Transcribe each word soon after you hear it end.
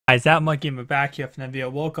Guys, that monkey in the back here from the video.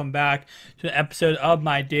 Welcome back to an episode of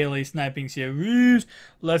my daily sniping series.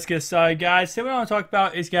 Let's get started, guys. So what I want to talk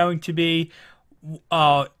about is going to be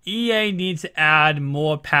EA needs to add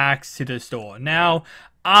more packs to the store. Now,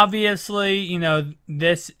 obviously,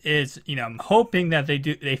 this is, I'm hoping that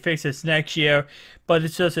they fix this next year, but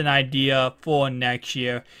it's just an idea for next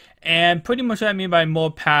year. And pretty much what I mean by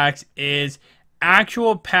more packs is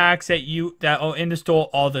actual packs that are in the store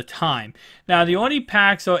all the time. Now, the only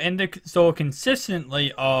packs that are in the store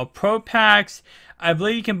consistently are pro packs. I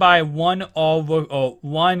believe you can buy one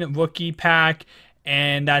rookie pack,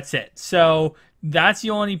 and that's it. So that's the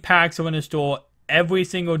only packs that are in the store every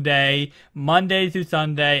single day, Monday through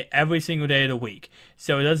Sunday, every single day of the week.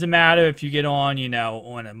 So it doesn't matter if you get on,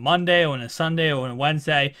 on a Monday or on a Sunday or on a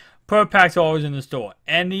Wednesday. Pro packs are always in the store.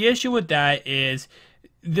 And the issue with that is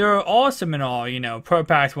they're awesome and all, pro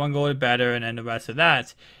packs, one goal is better, and then the rest of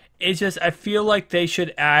that. It's just, I feel like they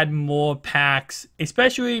should add more packs,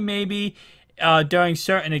 especially maybe during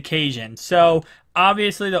certain occasions. So,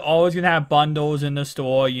 obviously, they're always going to have bundles in the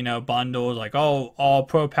store, bundles like, all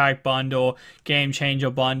pro pack bundle, game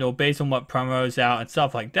changer bundle, based on what promos out and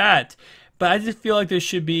stuff like that. But I just feel like there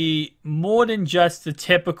should be more than just the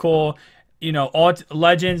typical, all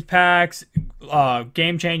Legends packs,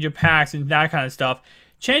 game changer packs, and that kind of stuff.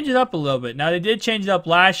 Change it up a little bit. Now, they did change it up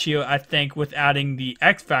last year, I think, with adding the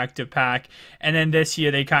X Factor pack. And then this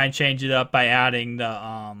year, they kind of changed it up by adding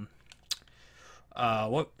the,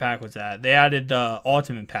 what pack was that? They added the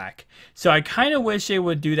Ultimate pack. So, I kind of wish they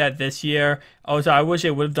would do that this year. Also, I wish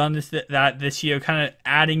they would have done that this year, kind of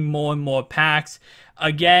adding more and more packs.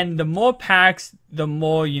 Again, the more packs, the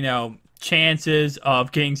more, chances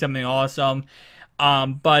of getting something awesome.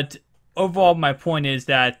 But overall, my point is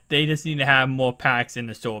that they just need to have more packs in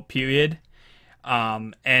the store, period.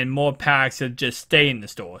 And more packs to just stay in the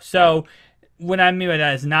store. So, what I mean by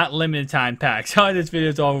that is not limited time packs. Sorry, this video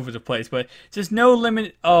is all over the place, but just no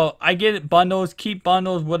limit. Oh, I get it, bundles, keep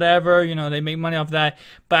bundles, whatever. They make money off that.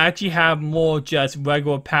 But actually have more just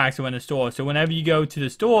regular packs in the store. So, whenever you go to the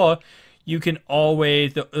store, you can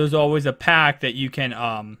always, there's always a pack that you can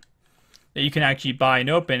actually buy and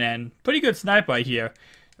open. And pretty good snipe right here.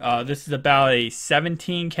 This is about a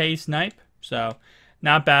 17K snipe, so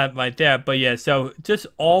not bad right there. But yeah, so just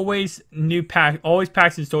always always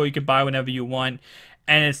packs in store you can buy whenever you want,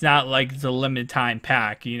 and it's not like it's a limited time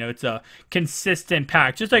pack. It's a consistent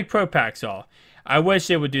pack, just like pro packs are. I wish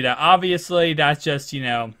they would do that. Obviously, that's just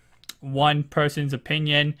one person's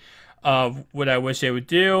opinion of what I wish they would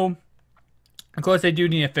do. Of course, they do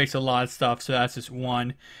need to fix a lot of stuff, so that's just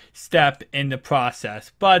one step in the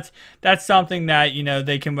process. But that's something that,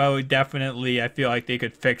 they can really definitely, I feel like they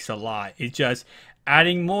could fix a lot. It's just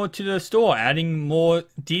adding more to the store, adding more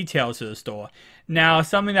details to the store. Now,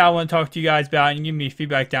 something that I want to talk to you guys about, and give me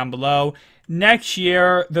feedback down below. Next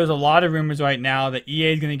year, there's a lot of rumors right now that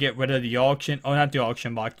EA is going to get rid of the auction, or not the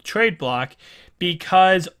auction block, the trade block,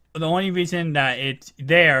 because the only reason that it's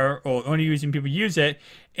there, or the only reason people use it,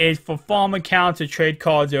 is for farm accounts to trade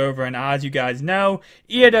cards over. And as you guys know,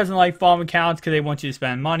 EA doesn't like farm accounts because they want you to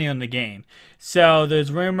spend money on the game. So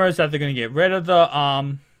there's rumors that they're going to get rid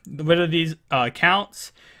of these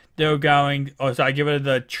accounts. They're going, get rid of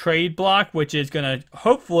the trade block, which is going to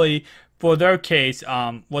hopefully, for their case,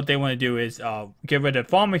 what they want to do is get rid of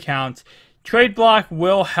farm accounts. Trade block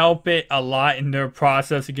will help it a lot in their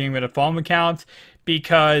process of getting rid of farm accounts,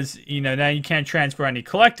 because now you can't transfer any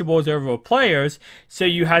collectibles over players, so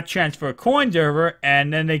you have to transfer coins over,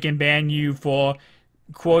 and then they can ban you for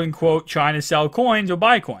quote unquote trying to sell coins or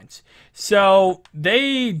buy coins. So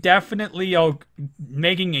they definitely are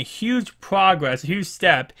making a huge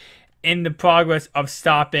step in the progress of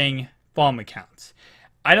stopping farm accounts.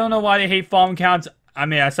 I don't know why they hate farm accounts. I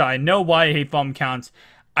mean, I know why they hate farm accounts.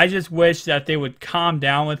 I just wish that they would calm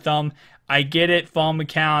down with them. I get it, farm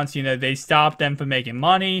accounts, they stop them from making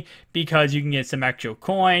money because you can get some extra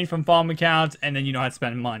coins from farm accounts, and then you don't have to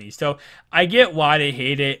spend money. So I get why they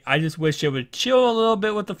hate it. I just wish they would chill a little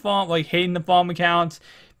bit with the farm, like hating the farm accounts,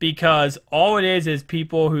 because all it is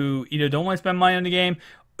people who either don't want to spend money on the game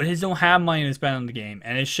or just don't have money to spend on the game.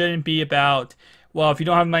 And it shouldn't be about, well, if you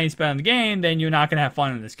don't have money to spend on the game, then you're not going to have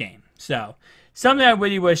fun in this game. So something I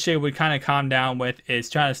really wish they would kind of calm down with is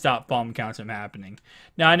trying to stop farm accounts from happening.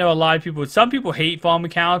 Now, I know a lot of people, some people hate farm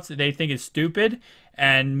accounts. They think it's stupid,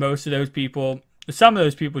 and some of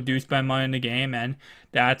those people do spend money in the game, and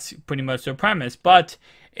that's pretty much their premise. But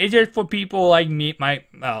it's just for people like me,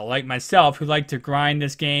 like myself, who like to grind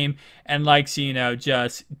this game and likes to,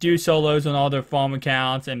 just do solos on all their farm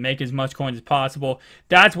accounts and make as much coins as possible.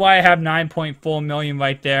 That's why I have 9.4 million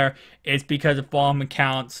right there. It's because of farm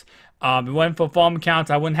accounts. If it wasn't for farm accounts,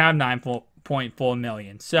 I wouldn't have 9.4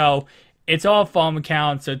 million. So it's all farm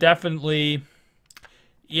accounts. So definitely,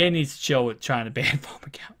 EA needs to chill with trying to ban farm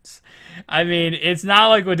accounts. I mean, it's not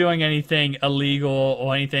like we're doing anything illegal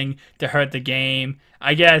or anything to hurt the game.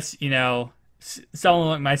 I guess, you know, someone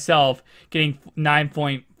like myself getting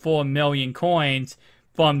 9.4 million coins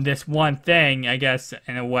from this one thing, I guess,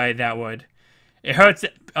 in a way that would... It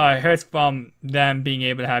hurts from them being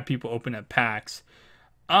able to have people open up packs.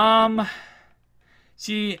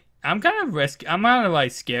 See, I'm kind of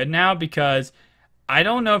like scared now because I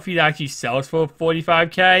don't know if he actually sells for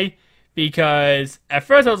 45k. Because at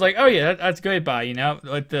first I was like, oh yeah, that's great buy, you know,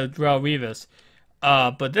 like the Real Revis.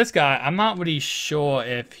 But this guy, I'm not really sure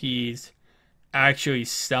if he's actually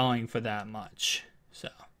selling for that much. So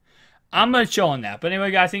I'm gonna chill on that. But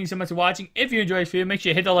anyway, guys, thank you so much for watching. If you enjoyed this video, make sure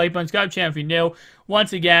you hit the like button, subscribe to the channel if you're new.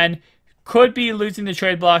 Once again, could be losing the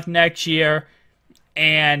trade block next year,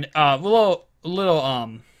 and a little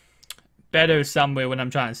better somewhere. What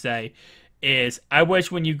I'm trying to say is, I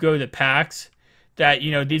wish when you go to packs that,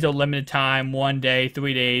 you know, these are limited time, 1 day,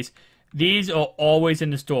 3 days. These are always in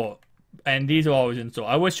the store. And these are always in the store.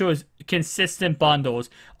 I wish there was consistent bundles.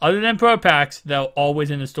 Other than Pro Packs, they're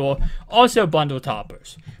always in the store. Also bundle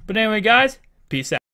toppers. But anyway, guys, peace out.